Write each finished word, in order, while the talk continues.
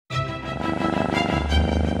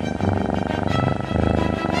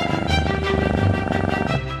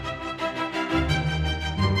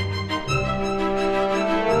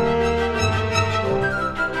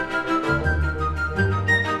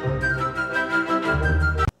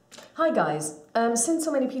Hi guys, since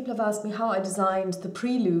so many people have asked me how I designed the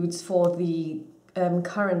preludes for the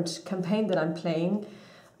current campaign that I'm playing,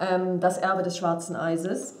 Das Erbe des Schwarzen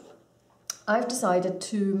Eises, I've decided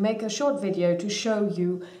to make a short video to show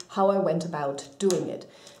you how I went about doing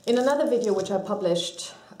it. In another video which I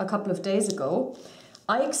published a couple of days ago,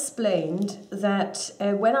 I explained that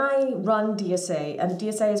when I run DSA, and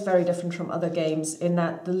DSA is very different from other games in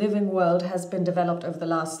that the living world has been developed over the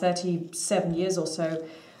last 37 years or so,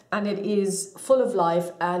 and it is full of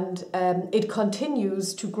life, and it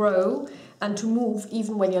continues to grow and to move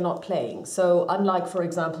even when you're not playing. So unlike, for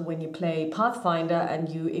example, when you play Pathfinder and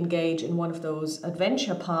you engage in one of those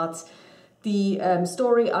adventure paths, the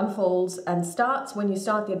story unfolds and starts when you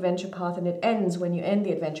start the adventure path and it ends when you end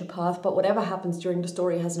the adventure path, but whatever happens during the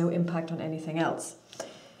story has no impact on anything else.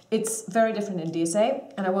 It's very different in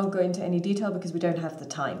DSA, and I won't go into any detail because we don't have the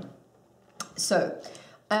time. So,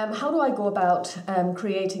 how do I go about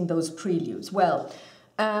creating those preludes? Well,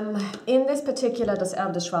 in this particular Das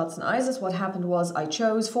Erbe des Schwarzen Eises, what happened was I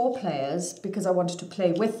chose 4 players because I wanted to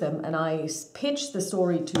play with them, and I pitched the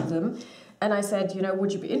story to them. And I said, you know,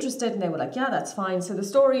 would you be interested? And they were like, yeah, that's fine. So the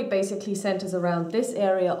story basically centers around this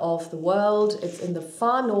area of the world. It's in the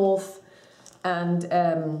far north, and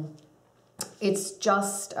it's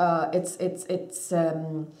just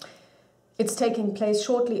it's taking place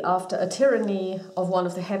shortly after a tyranny of one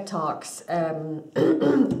of the heptarchs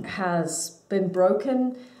has been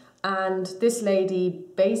broken, and this lady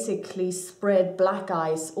basically spread black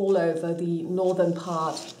ice all over the northern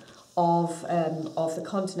part of the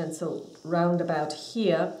continent, so round about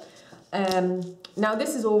here. Now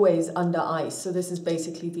this is always under ice, so this is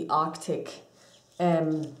basically the Arctic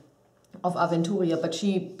of Aventuria, but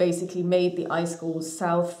she basically made the ice go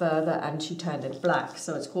south further and she turned it black,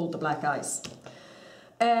 so it's called the black ice.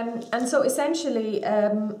 And so essentially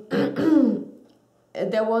there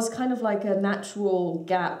was kind of like a natural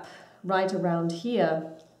gap right around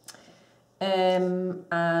here.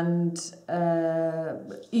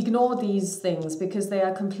 Ignore these things because they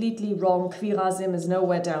are completely wrong. Quirazim is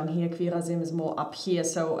nowhere down here. Quirazim is more up here.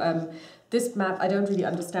 So this map, I don't really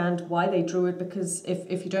understand why they drew it, because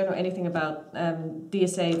if you don't know anything about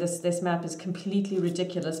DSA, this map is completely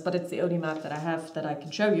ridiculous, but it's the only map that I have that I can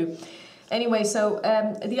show you. Anyway, so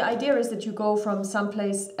the idea is that you go from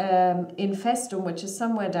someplace in Festum, which is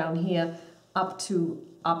somewhere down here, up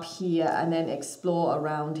here, and then explore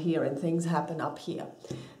around here, and things happen up here.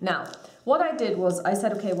 Now, what I did was I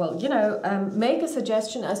said, okay, well, you know, make a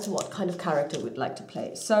suggestion as to what kind of character we'd like to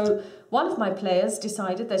play. So one of my players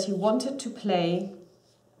decided that he wanted to play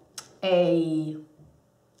a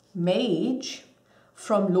mage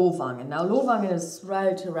from Lovangen. Now, Lovangen is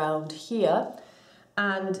right around here,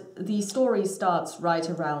 and the story starts right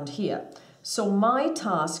around here. So my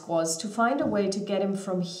task was to find a way to get him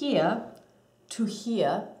from here to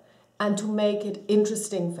here and to make it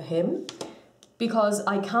interesting for him, because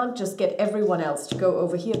I can't just get everyone else to go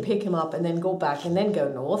over here, pick him up, and then go back and then go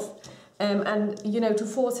north. And, you know, to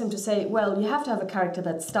force him to say, well, you have to have a character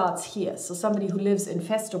that starts here. So somebody who lives in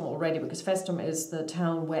Festum already, because Festum is the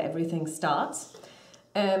town where everything starts.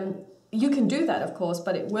 You can do that, of course,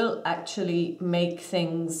 but it will actually make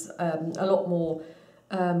things a lot more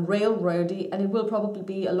railroady, and it will probably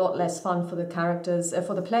be a lot less fun for the characters,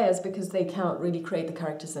 for the players, because they can't really create the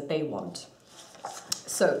characters that they want.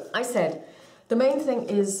 So I said, the main thing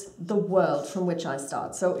is the world from which I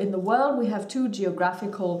start. So in the world we have 2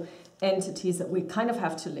 geographical entities that we kind of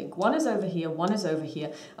have to link. One is over here, one is over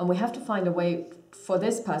here, and we have to find a way for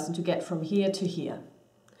this person to get from here to here.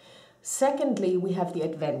 Secondly, we have the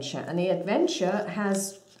adventure, and the adventure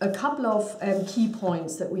has a couple of key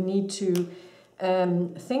points that we need to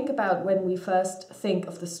think about when we first think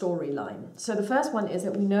of the storyline. So the first one is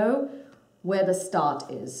that we know where the start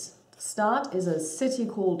is. The start is a city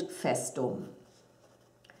called Festum.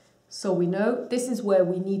 So we know this is where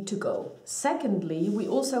we need to go. Secondly, we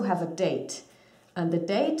also have a date, and the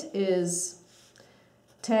date is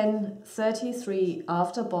 1033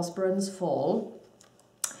 after Bosporan's fall,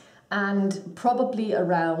 and probably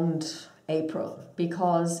around April,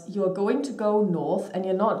 because you're going to go north, and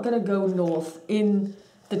you're not going to go north in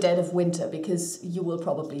the dead of winter because you will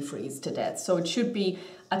probably freeze to death. So it should be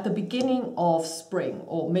at the beginning of spring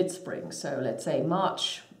or mid-spring, so let's say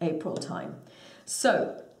March, April time.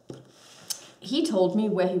 So he told me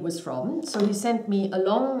where he was from, so he sent me a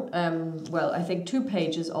long, well, I think 2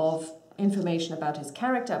 pages of information about his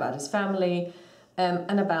character, about his family,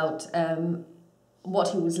 and about what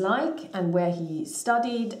he was like and where he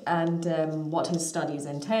studied and what his studies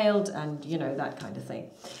entailed and, you know, that kind of thing.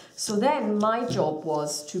 So then my job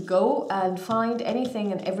was to go and find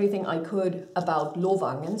anything and everything I could about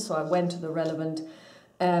Lovangen. So I went to the relevant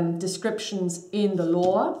descriptions in the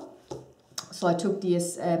law. So I took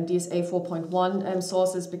DSA 4.1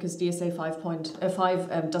 sources because DSA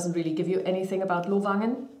 5.5 doesn't really give you anything about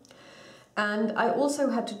Lovangen. And I also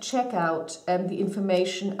had to check out the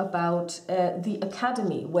information about the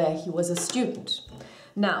academy where he was a student.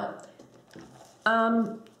 Now,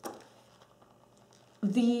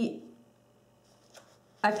 the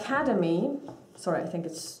academy, sorry, I think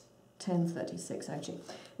it's 1036 actually.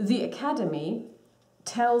 The academy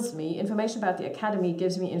tells me, information about the academy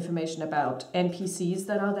gives me information about NPCs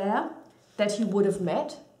that are there, that he would have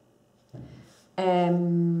met,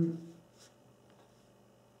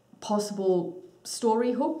 possible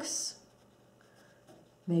story hooks,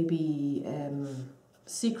 maybe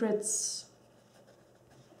secrets,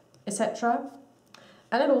 etc.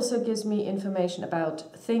 And it also gives me information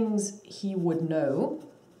about things he would know,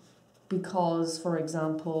 because, for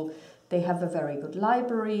example, they have a very good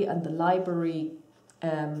library, and the library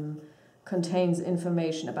contains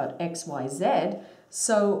information about X, Y, Z.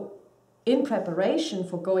 So in preparation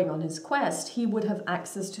for going on his quest, he would have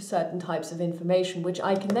access to certain types of information, which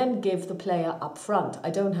I can then give the player up front. I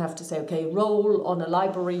don't have to say, okay, roll on a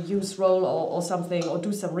library, use roll or something, or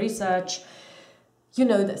do some research. You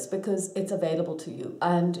know this because it's available to you.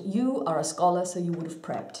 And you are a scholar, so you would have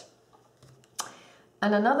prepped.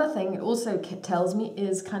 And another thing it also tells me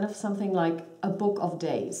is kind of something like a book of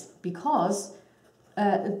days, because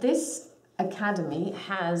this academy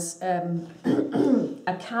has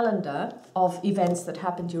a calendar of events that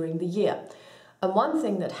happen during the year. And one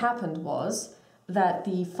thing that happened was that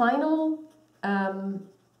the final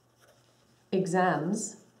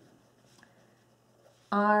exams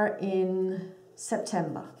are in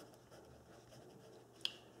September.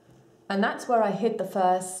 And that's where I hit the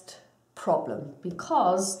first problem,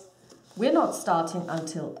 because we're not starting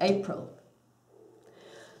until April.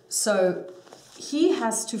 So he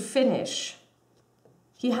has to finish.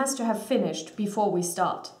 He has to have finished before we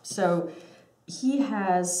start. So he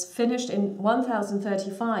has finished in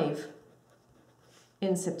 1035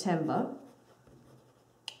 in September,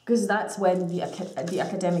 because that's when the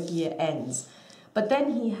academic year ends. But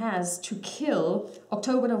then he has to kill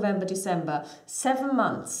October, November, December, 7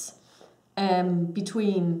 months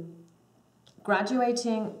between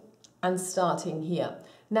graduating and starting here.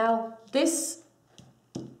 Now, this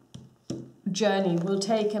journey will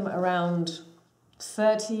take him around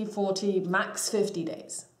 30, 40, max 50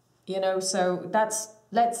 days. You know, so that's,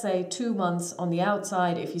 let's say, 2 months on the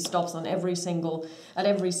outside if he stops on every single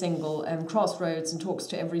crossroads and talks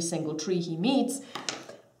to every single tree he meets.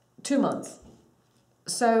 2 months.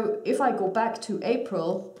 So if I go back to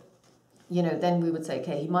April, you know, then we would say,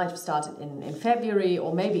 okay, he might have started in February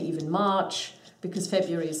or maybe even March, because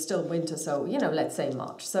February is still winter, so, you know, let's say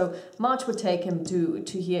March. So March would take him to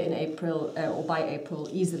here in April or by April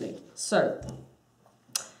easily. So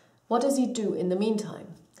what does he do in the meantime?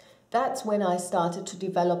 That's when I started to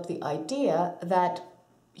develop the idea that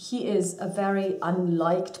he is a very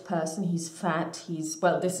unliked person. He's fat,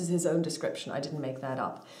 well, this is his own description, I didn't make that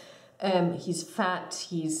up. He's fat,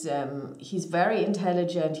 he's very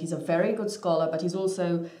intelligent, he's a very good scholar, but he's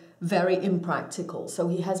also very impractical. So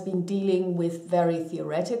he has been dealing with very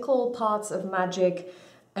theoretical parts of magic,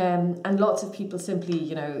 and lots of people simply,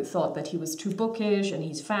 you know, thought that he was too bookish and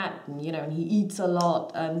he's fat and, you know, and he eats a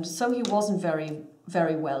lot, and so he wasn't very,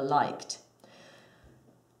 very well liked.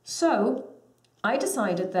 So I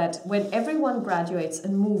decided that when everyone graduates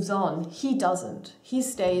and moves on, he doesn't. He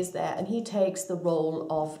stays there and he takes the role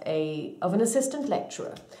of an assistant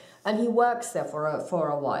lecturer, and he works there for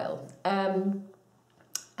a while.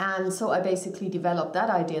 And so I basically developed that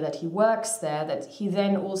idea that he works there, that he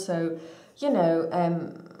then also, you know,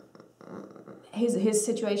 his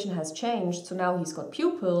situation has changed. So now he's got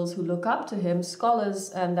pupils who look up to him, scholars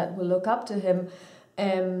that will look up to him.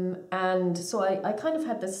 And so I kind of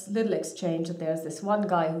had this little exchange that there's this one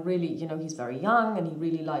guy who really, you know, he's very young and he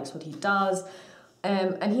really likes what he does.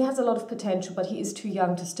 And he has a lot of potential, but he is too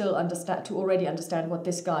young to still understand, to already understand what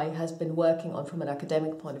this guy has been working on from an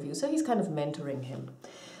academic point of view. So he's kind of mentoring him.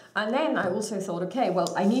 And then I also thought, okay,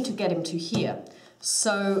 well, I need to get him to here.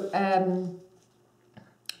 So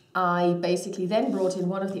I basically then brought in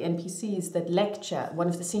one of the NPCs that lecture, one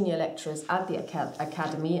of the senior lecturers at the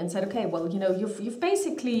academy, and said, okay, well, you know, you've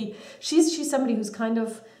basically, she's somebody who's kind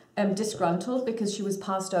of disgruntled because she was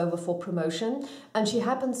passed over for promotion, and she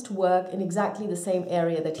happens to work in exactly the same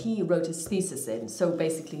area that he wrote his thesis in. So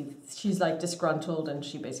basically, she's like disgruntled, and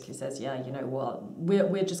she basically says, "Yeah, you know, well,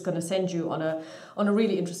 we're just going to send you on a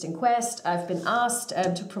really interesting quest. I've been asked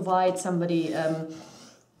to provide somebody."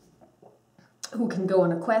 Who can go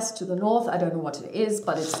on a quest to the north. I don't know what it is,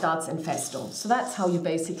 but it starts in Festung. So that's how you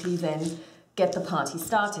basically then get the party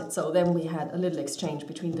started. So then we had a little exchange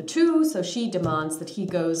between the two. So she demands that he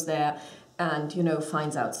goes there and, you know,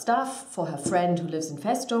 finds out stuff for her friend who lives in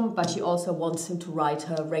Festung, but she also wants him to write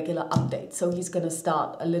her regular updates. So he's going to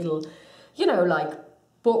start a little, you know, like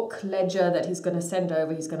book ledger that he's going to send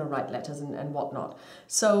over. He's going to write letters and whatnot.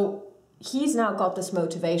 So he's now got this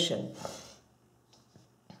motivation.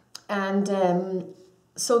 And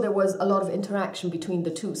so there was a lot of interaction between the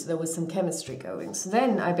two. So there was some chemistry going. So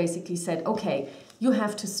then I basically said, okay, you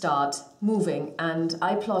have to start moving. And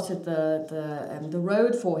I plotted the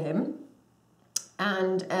road for him.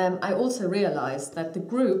 And I also realized that the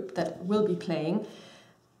group that will be playing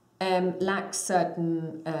lacks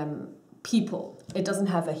certain people. It doesn't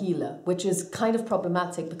have a healer, which is kind of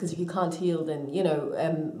problematic because if you can't heal, then, you know,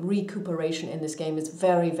 recuperation in this game is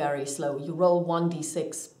very, very slow. You roll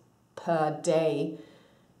 1d6 per day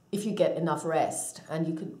if you get enough rest, and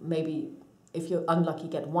you could maybe, if you're unlucky,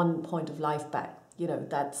 get 1 point of life back. You know,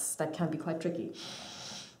 that can be quite tricky.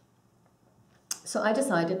 So I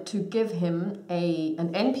decided to give him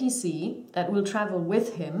an NPC that will travel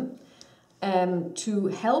with him to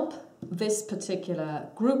help this particular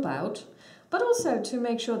group out, but also to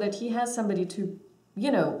make sure that he has somebody to,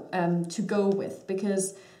 you know, to go with,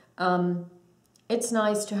 because it's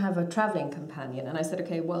nice to have a traveling companion. And I said,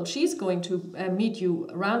 okay, well, she's going to meet you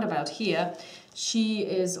around about here. She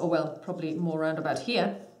is, or well, probably more around about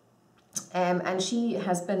here. And she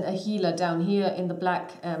has been a healer down here in the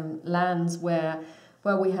Black lands where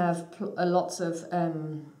we have lots of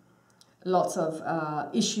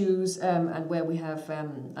issues and where we have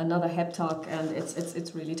another heptarch, and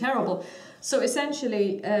it's really terrible. So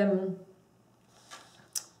essentially,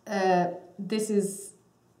 this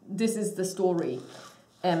is the story,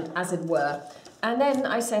 as it were. And then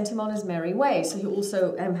I sent him on his merry way. So he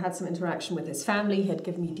also had some interaction with his family. He had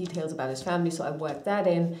given me details about his family, so I worked that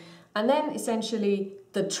in. And then essentially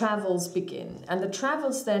the travels begin. And the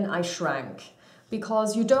travels then I shrank,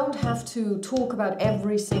 because you don't have to talk about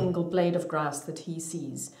every single blade of grass that he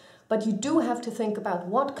sees. But you do have to think about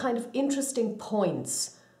what kind of interesting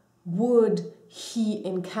points would he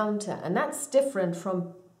encounter. And that's different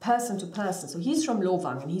from person to person. So he's from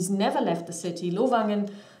Lovangen. He's never left the city. Lovangen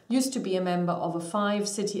used to be a member of a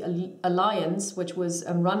 5-city alliance, which was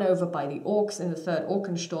run over by the orcs in the Third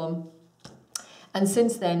Orkensturm, and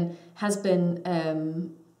since then has been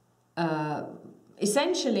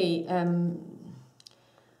essentially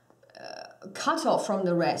cut off from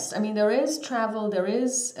the rest. I mean, there is travel, there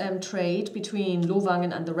is trade between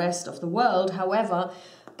Lovangen and the rest of the world. However,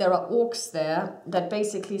 there are orcs there that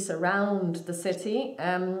basically surround the city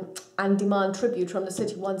and demand tribute from the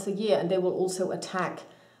city once a year, and they will also attack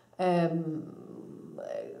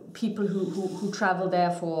people who travel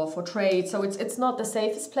there for trade. So it's not the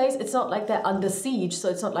safest place. It's not like they're under siege, so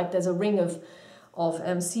it's not like there's a ring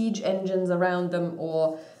of siege engines around them,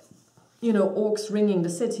 or, you know, orcs ringing the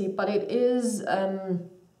city, but it is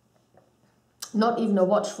not even a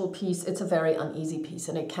watchful peace. It's a very uneasy peace,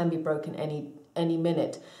 and it can be broken any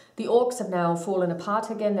minute. The orcs have now fallen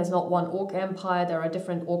apart again. There's not one orc empire. There are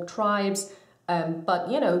different orc tribes, but,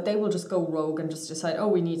 you know, they will just go rogue and just decide, oh,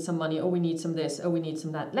 we need some money, oh, we need some this, oh, we need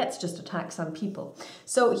some that. Let's just attack some people.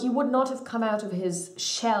 So he would not have come out of his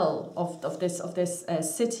shell of this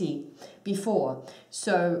city before.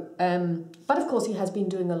 So, but of course he has been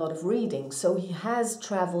doing a lot of reading, so he has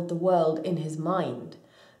traveled the world in his mind.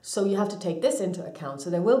 So you have to take this into account. So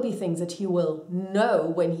there will be things that he will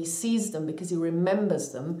know when he sees them because he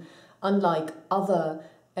remembers them, unlike other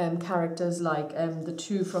characters like the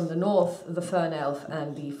two from the north, the Fern Elf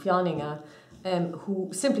and the Fjarninger, who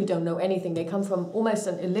simply don't know anything. They come from almost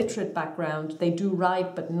an illiterate background. They do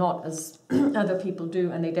write, but not as other people do,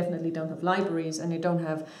 and they definitely don't have libraries, and they don't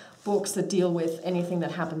have books that deal with anything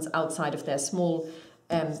that happens outside of their small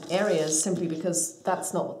areas, simply because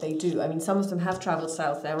that's not what they do. I mean, some of them have travelled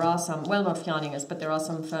south. There are some, well, not Fjarningers, but there are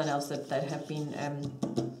some Fern Elves that have been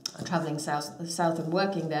travelling south and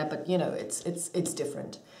working there, but, you know, it's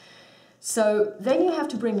different. So then you have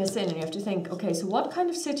to bring this in, and you have to think, okay, so what kind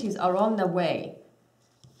of cities are on their way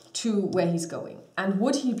to where he's going? And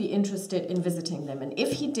would he be interested in visiting them? And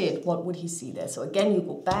if he did, what would he see there? So again, you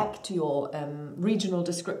go back to your regional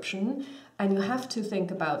description, and you have to think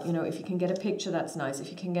about, you know, if you can get a picture, that's nice. If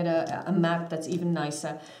you can get a map, that's even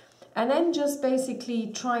nicer. And then just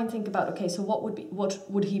basically try and think about, okay, so what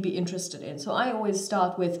would he be interested in? So I always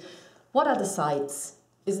start with, what are the sites?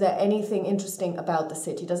 Is there anything interesting about the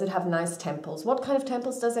city? Does it have nice temples? What kind of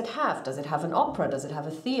temples does it have? Does it have an opera? Does it have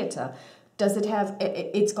a theatre? Does it have,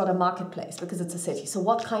 it's got a marketplace because it's a city. So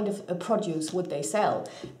what kind of produce would they sell?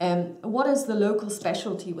 What is the local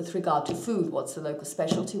specialty with regard to food? What's the local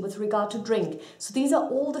specialty with regard to drink? So these are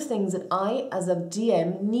all the things that I, as a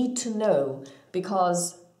DM, need to know,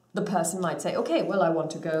 because the person might say, okay, well, I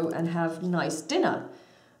want to go and have nice dinner.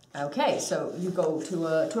 Okay, so you go to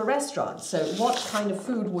a restaurant. So what kind of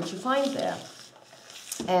food would you find there?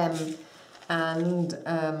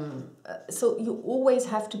 So you always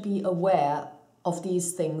have to be aware of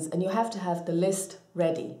these things, and you have to have the list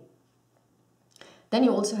ready. Then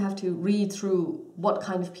you also have to read through what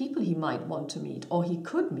kind of people he might want to meet, or he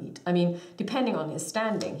could meet. I mean, depending on his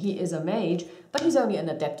standing, he is a mage, but he's only an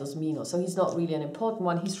Adeptus Minor, so he's not really an important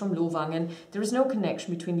one. He's from Lovangen. There is no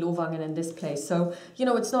connection between Lovangen and this place. So, you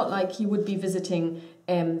know, it's not like he would be visiting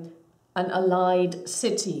an allied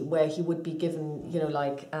city where he would be given, you know,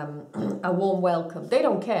 like a warm welcome. They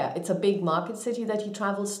don't care. It's a big market city that he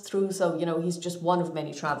travels through, so, you know, he's just one of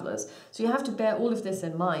many travelers. So you have to bear all of this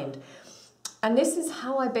in mind. And this is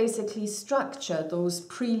how I basically structure those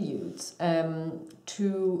preludes and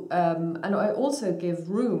I also give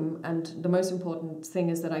room, and the most important thing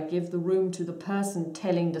is that I give the room to the person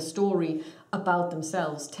telling the story about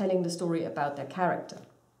themselves, telling the story about their character.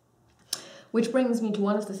 Which brings me to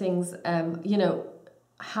one of the things, you know,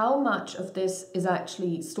 how much of this is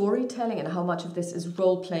actually storytelling and how much of this is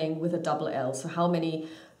role-playing with a double L. So how many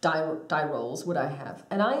die rolls would I have?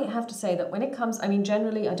 And I have to say that when it comes, I mean,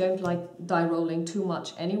 generally I don't like die rolling too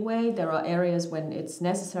much anyway. There are areas when it's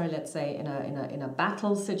necessary, let's say in a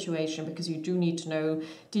battle situation, because you do need to know,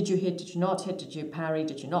 did you hit, did you not hit, did you parry,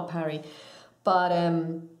 did you not parry? But,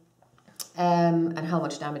 and how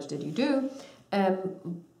much damage did you do?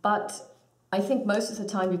 But I think most of the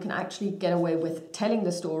time you can actually get away with telling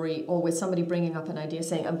the story, or with somebody bringing up an idea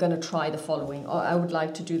saying, I'm going to try the following, or I would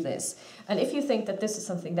like to do this. And if you think that this is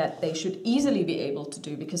something that they should easily be able to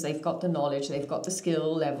do because they've got the knowledge, they've got the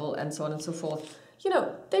skill level and so on and so forth, you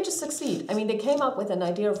know, they just succeed. I mean, they came up with an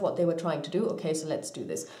idea of what they were trying to do. Okay, so let's do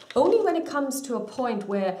this. Only when it comes to a point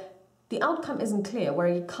where the outcome isn't clear, where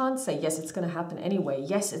you can't say, yes, it's going to happen anyway,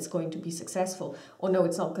 yes, it's going to be successful, or no,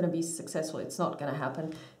 it's not going to be successful, it's not going to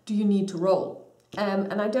happen, do you need to roll?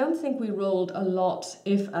 And I don't think we rolled a lot,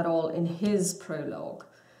 if at all, in his prologue.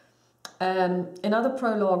 In other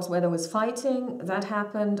prologues where there was fighting, that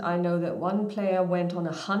happened. I know that one player went on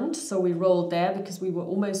a hunt, so we rolled there because we were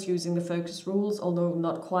almost using the focus rules, although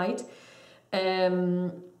not quite.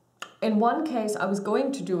 In one case, I was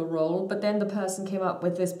going to do a roll, but then the person came up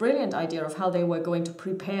with this brilliant idea of how they were going to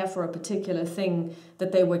prepare for a particular thing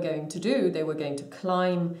that they were going to do. They were going to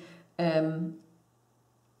climb an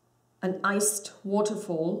iced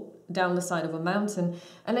waterfall down the side of a mountain,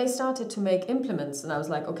 and they started to make implements, and I was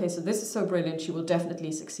like, okay, so this is so brilliant, she will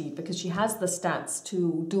definitely succeed because she has the stats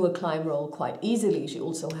to do a climb roll quite easily. She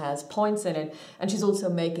also has points in it, and she's also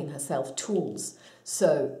making herself tools,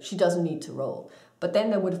 so she doesn't need to roll. But then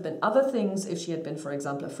there would have been other things. If she had been, for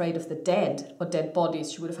example, afraid of the dead or dead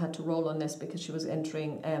bodies, she would have had to roll on this because she was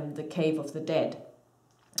entering the cave of the dead.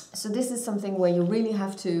 So this is something where you really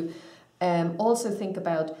have to also think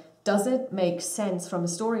about, does it make sense from a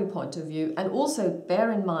story point of view? And also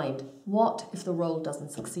bear in mind, what if the roll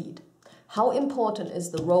doesn't succeed? How important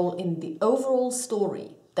is the role in the overall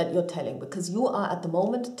story that you're telling? Because you are at the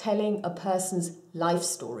moment telling a person's life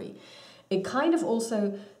story. It kind of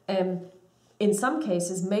also, in some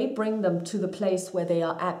cases, may bring them to the place where they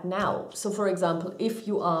are at now. So for example, if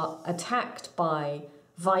you are attacked by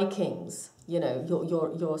Vikings, you know,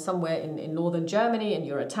 you're somewhere in northern Germany and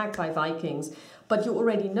you're attacked by Vikings, but you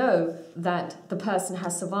already know that the person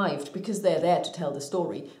has survived because they're there to tell the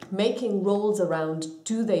story. Making rolls around,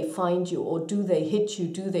 do they find you or do they hit you,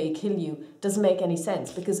 do they kill you, doesn't make any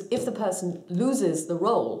sense, because if the person loses the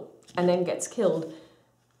roll and then gets killed,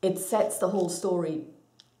 it sets the whole story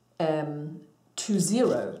to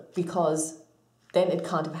zero, because then it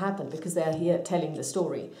can't have happened because they're here telling the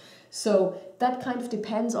story. So that kind of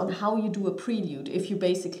depends on how you do a prelude. If you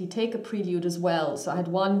basically take a prelude as well. So I had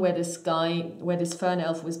one where this Fern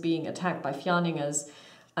Elf was being attacked by Fjarningers,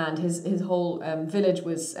 and his whole village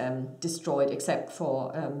was destroyed except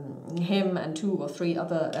for him and 2 or 3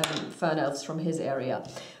 other Fern Elves from his area.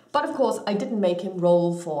 But of course, I didn't make him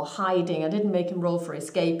roll for hiding. I didn't make him roll for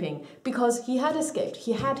escaping, because he had escaped.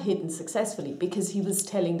 He had hidden successfully because he was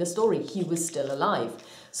telling the story. He was still alive.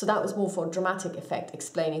 So that was more for dramatic effect,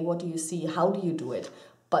 explaining what do you see, how do you do it,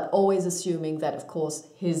 but always assuming that, of course,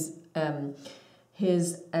 his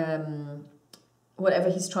whatever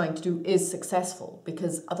he's trying to do is successful,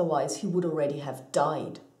 because otherwise he would already have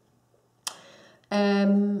died.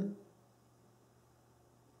 And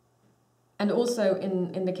also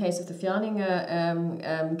in the case of the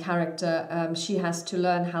Fjerninger character, she has to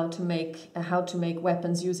learn how to make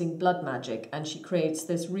weapons using blood magic, and she creates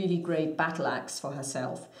this really great battle axe for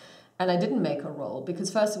herself. And I didn't make her roll because,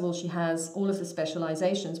 first of all, she has all of the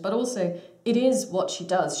specializations, but also it is what she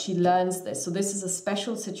does. She learns this. So this is a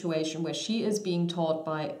special situation where she is being taught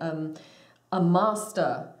by a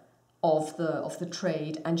master of the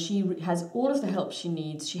trade, and she has all of the help she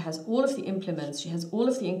needs. She has all of the implements. She has all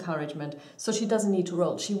of the encouragement. So she doesn't need to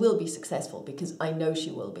roll. She will be successful, because I know she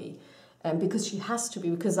will be, and because she has to be,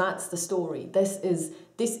 because that's the story. This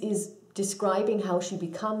is describing how she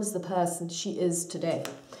becomes the person she is today.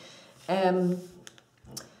 And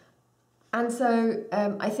so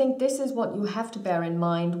I think this is what you have to bear in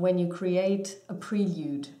mind when you create a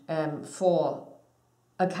prelude for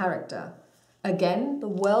a character. Again, the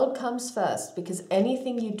world comes first, because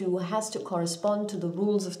anything you do has to correspond to the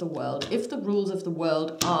rules of the world. If the rules of the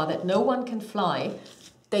world are that no one can fly,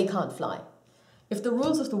 they can't fly. If the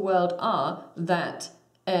rules of the world are that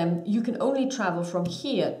you can only travel from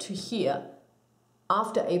here to here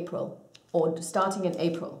after April, or starting in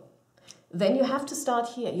April, then you have to start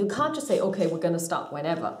here. You can't just say, okay, we're going to start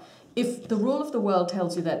whenever. If the rule of the world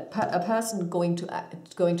tells you that a person going to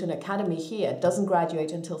an academy here doesn't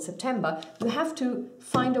graduate until September, you have to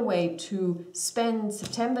find a way to spend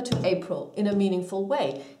September to April in a meaningful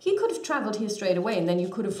way. He could have traveled here straight away, and then I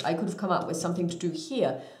could have come up with something to do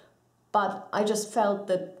here. But I just felt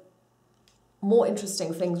that more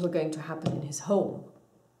interesting things were going to happen in his home.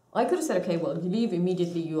 I could have said, okay, well, you leave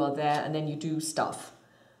immediately, you are there, and then you do stuff.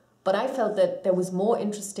 But I felt that there was more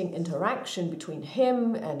interesting interaction between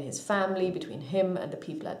him and his family, between him and the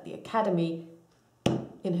people at the academy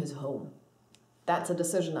in his home. That's a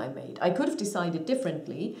decision I made. I could have decided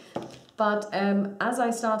differently, but as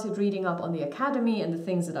I started reading up on the academy and the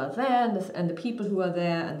things that are there, and the people who are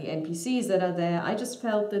there, and the NPCs that are there, I just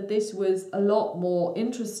felt that this was a lot more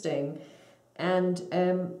interesting. And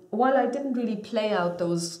while I didn't really play out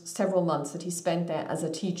those several months that he spent there as a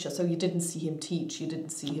teacher, so you didn't see him teach, you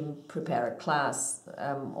didn't see him prepare a class,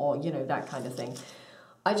 or, you know, that kind of thing,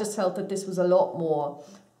 I just felt that this was a lot more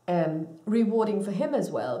rewarding for him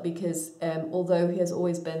as well, because although he has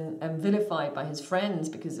always been vilified by his friends,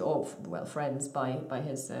 by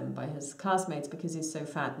his classmates, because he's so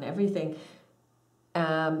fat and everything,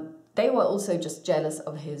 they were also just jealous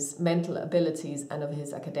of his mental abilities and of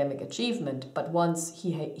his academic achievement. But once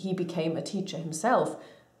he became a teacher himself,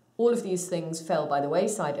 all of these things fell by the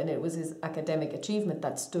wayside, and it was his academic achievement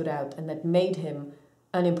that stood out and that made him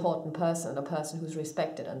an important person, a person who's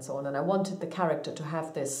respected and so on. And I wanted the character to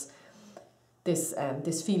have this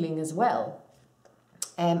feeling as well.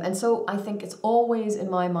 And so I think it's always in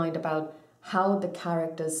my mind about how the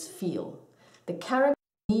characters feel. The characters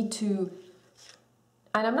need to.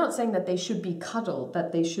 And I'm not saying that they should be cuddled,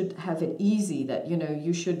 that they should have it easy, that, you know,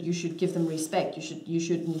 you should give them respect, you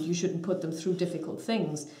shouldn't put them through difficult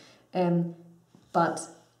things. But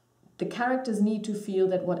the characters need to feel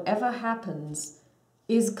that whatever happens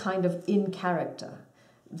is kind of in character.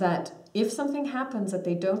 That if something happens that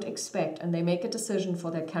they don't expect and they make a decision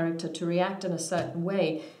for their character to react in a certain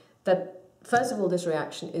way, that first of all this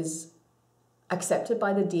reaction is accepted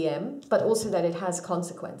by the DM, but also that it has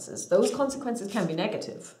consequences. Those consequences can be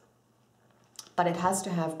negative, but it has to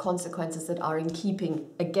have consequences that are in keeping,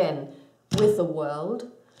 again, with the world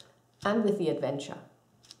and with the adventure.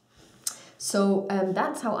 So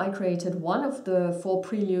that's how I created one of the 4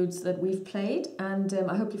 preludes that we've played, and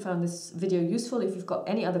I hope you found this video useful. If you've got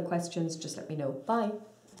any other questions, just let me know. Bye!